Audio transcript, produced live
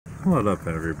Hold up,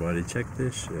 everybody, check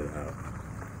this shit out.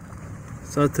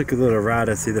 So I took a little ride.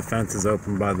 I see the fence is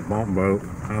open by the bump boat.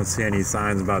 I don't see any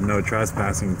signs about no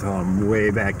trespassing until I'm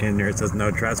way back in there. It says no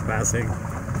trespassing,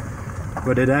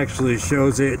 but it actually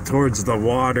shows it towards the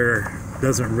water.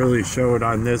 Doesn't really show it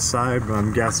on this side, but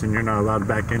I'm guessing you're not allowed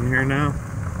back in here now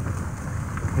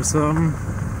or something.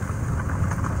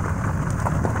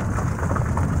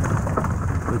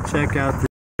 But check out the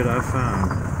shit I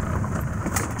found.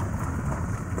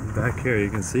 Back here you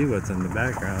can see what's in the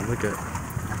background. Look at,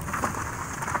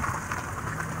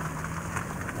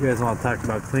 you guys want to talk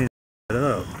about cleaning it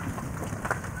up.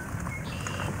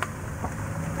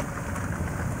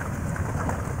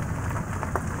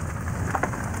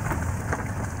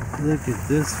 Look at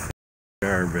this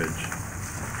garbage.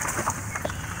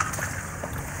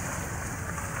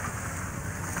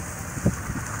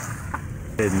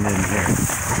 Hidden in here.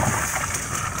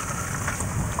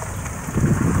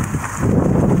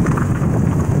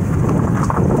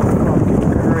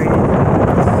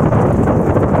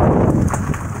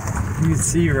 You can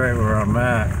see right where I'm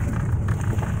at.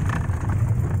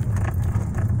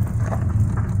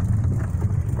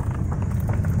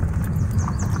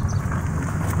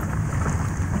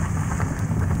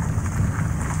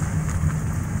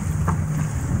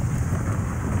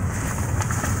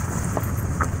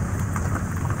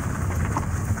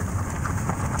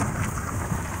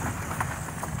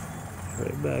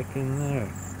 Right back in there.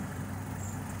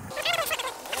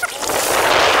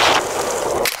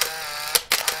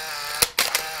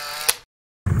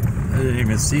 I didn't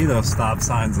even see those stop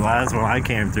signs last when I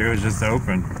came through. It was just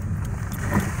open.